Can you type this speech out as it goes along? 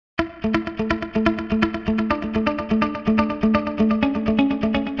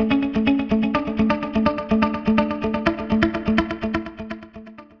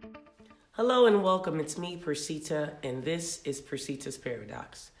welcome. It's me, Persita, and this is Persita's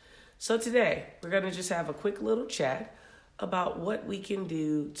Paradox. So today, we're going to just have a quick little chat about what we can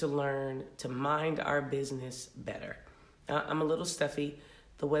do to learn to mind our business better. I'm a little stuffy.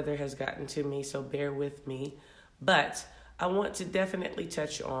 The weather has gotten to me, so bear with me. But I want to definitely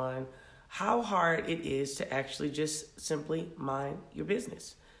touch on how hard it is to actually just simply mind your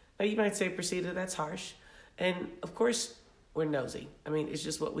business. Now, you might say, Persita, that's harsh. And of course, we're nosy. I mean, it's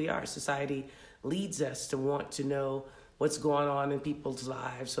just what we are. Society leads us to want to know what's going on in people's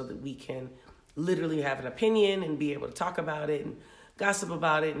lives so that we can literally have an opinion and be able to talk about it and gossip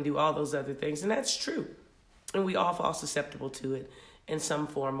about it and do all those other things. And that's true. And we all fall susceptible to it in some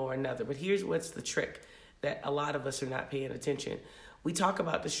form or another. But here's what's the trick that a lot of us are not paying attention. We talk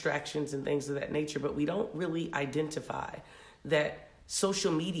about distractions and things of that nature, but we don't really identify that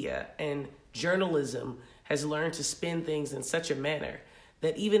social media and journalism has learned to spin things in such a manner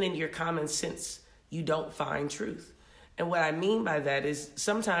that even in your common sense, you don't find truth. And what I mean by that is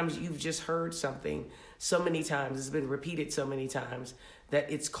sometimes you've just heard something so many times, it's been repeated so many times that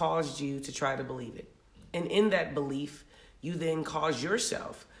it's caused you to try to believe it. And in that belief, you then cause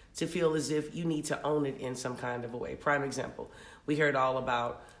yourself to feel as if you need to own it in some kind of a way. Prime example, we heard all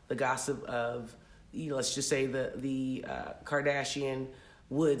about the gossip of, let's just say the Kardashian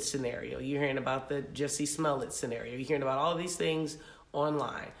Woods scenario. You're hearing about the Jussie Smollett scenario. You're hearing about all these things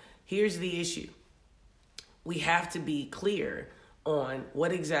online. Here's the issue. We have to be clear on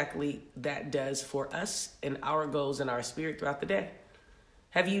what exactly that does for us and our goals and our spirit throughout the day.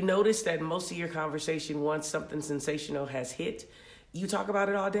 Have you noticed that most of your conversation, once something sensational has hit, you talk about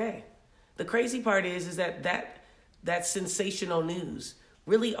it all day? The crazy part is that sensational news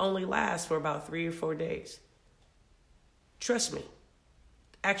really only lasts for about 3 or 4 days. Trust me.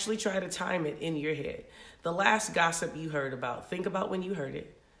 Actually try to time it in your head. The last gossip you heard about, think about when you heard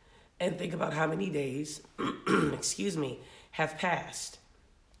it and think about how many days, have passed.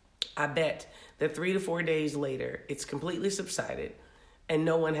 I bet that 3 to 4 days later, it's completely subsided and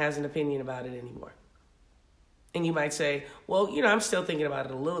no one has an opinion about it anymore. And you might say, well, I'm still thinking about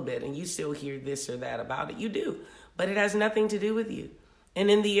it a little bit and you still hear this or that about it. You do, but it has nothing to do with you. And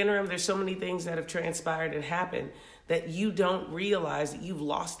in the interim, there's so many things that have transpired and happened that you don't realize that you've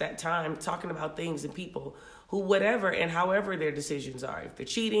lost that time talking about things and people who whatever and however their decisions are. If they're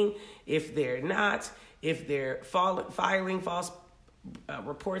cheating, if they're not, if they're filing false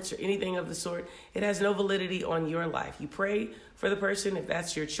reports or anything of the sort, it has no validity on your life. You pray for the person if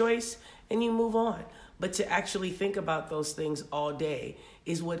that's your choice and you move on. But to actually think about those things all day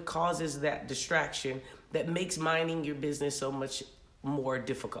is what causes that distraction that makes minding your business so much more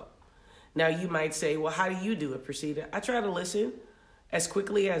difficult. Now, you might say, well, how do you do it, Persita? I try to listen as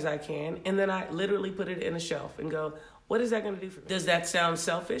quickly as I can, and then I literally put it in a shelf and go, what is that going to do for me? Does that sound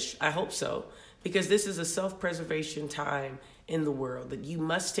selfish? I hope so, because this is a self-preservation time in the world that you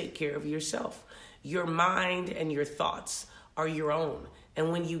must take care of yourself. Your mind and your thoughts are your own.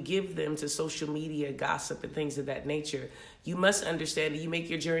 And when you give them to social media, gossip, and things of that nature, you must understand that you make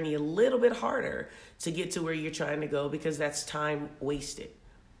your journey a little bit harder to get to where you're trying to go because that's time wasted.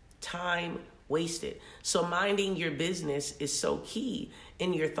 Time wasted. So minding your business is so key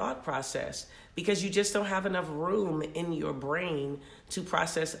in your thought process because you just don't have enough room in your brain to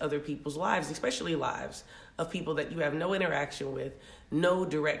process other people's lives, especially lives of people that you have no interaction with, no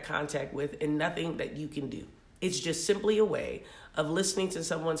direct contact with, and nothing that you can do. It's just simply a way of listening to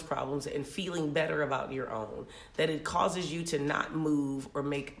someone's problems and feeling better about your own, that it causes you to not move or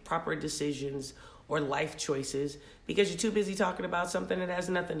make proper decisions or life choices because you're too busy talking about something that has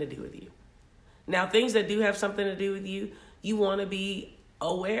nothing to do with you. Now, things that do have something to do with you, you want to be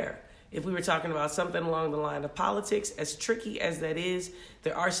aware. If we were talking about something along the line of politics, as tricky as that is,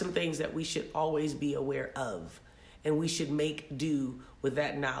 there are some things that we should always be aware of. And we should make do with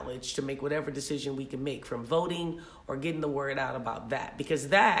that knowledge to make whatever decision we can make, from voting or getting the word out about that, because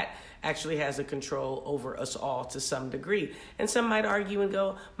that actually has a control over us all to some degree. And some might argue and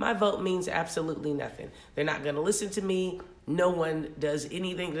go, my vote means absolutely nothing. They're not going to listen to me. No one does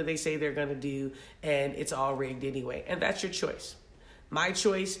anything that they say they're going to do, and it's all rigged anyway. And that's your choice. My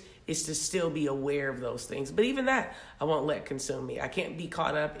choice is to still be aware of those things. But even that, I won't let consume me. I can't be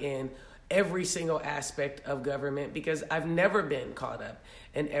caught up in every single aspect of government because I've never been caught up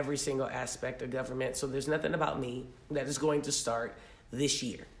in every single aspect of government. So there's nothing about me that is going to start this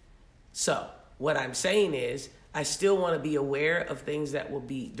year. So what I'm saying is I still want to be aware of things that will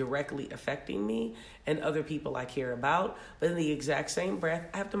be directly affecting me and other people I care about. But in the exact same breath,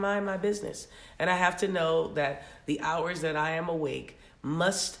 I have to mind my business. And I have to know that the hours that I am awake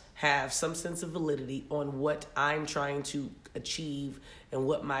must have some sense of validity on what I'm trying to achieve and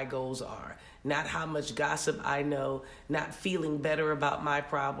what my goals are. not how much gossip I know, not feeling better about my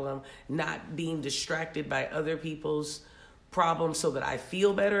problem, not being distracted by other people's problems so that I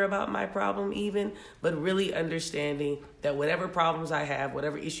feel better about my problem even, but really understanding that whatever problems I have,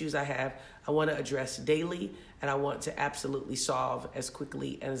 whatever issues I have, I want to address daily, and I want to absolutely solve as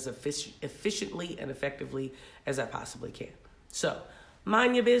quickly and as efficiently and effectively as I possibly can. So,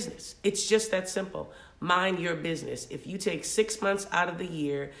 mind your business. It's just that simple. Mind your business. If you take 6 months out of the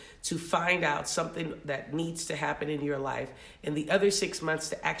year to find out something that needs to happen in your life and the other 6 months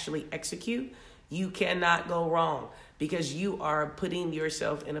to actually execute, you cannot go wrong because you are putting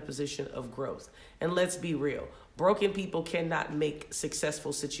yourself in a position of growth. And let's be real. Broken people cannot make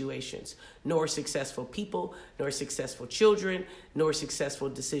successful situations, nor successful people, nor successful children, nor successful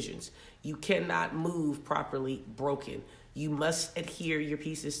decisions. You cannot move properly broken. You must adhere your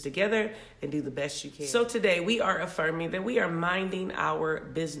pieces together and do the best you can. So today we are affirming that we are minding our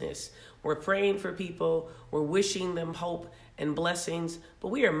business. We're praying for people. We're wishing them hope and blessings, but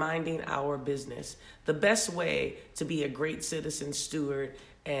we are minding our business. The best way to be a great citizen, steward,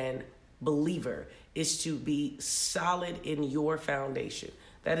 and believer is to be solid in your foundation.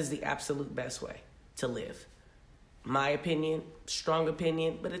 That is the absolute best way to live. My opinion, strong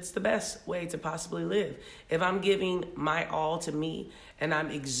opinion, but it's the best way to possibly live. If I'm giving my all to me and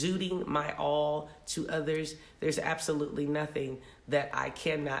I'm exuding my all to others, there's absolutely nothing that I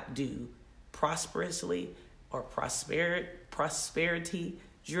cannot do prosperously or prosperity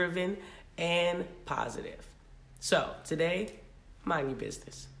driven and positive. So today, mind your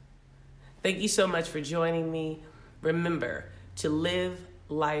business. Thank you so much for joining me. Remember to live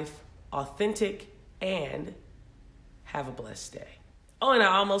life authentic and have a blessed day. Oh, and I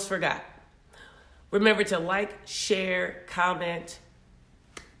almost forgot. Remember to like, share, comment,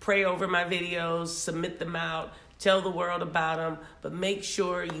 pray over my videos, submit them out, tell the world about them, but make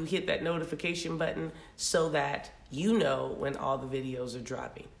sure you hit that notification button so that you know when all the videos are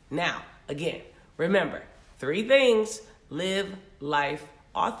dropping. Now, again, remember, 3 things: live life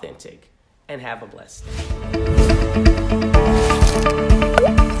authentic and have a blessed day.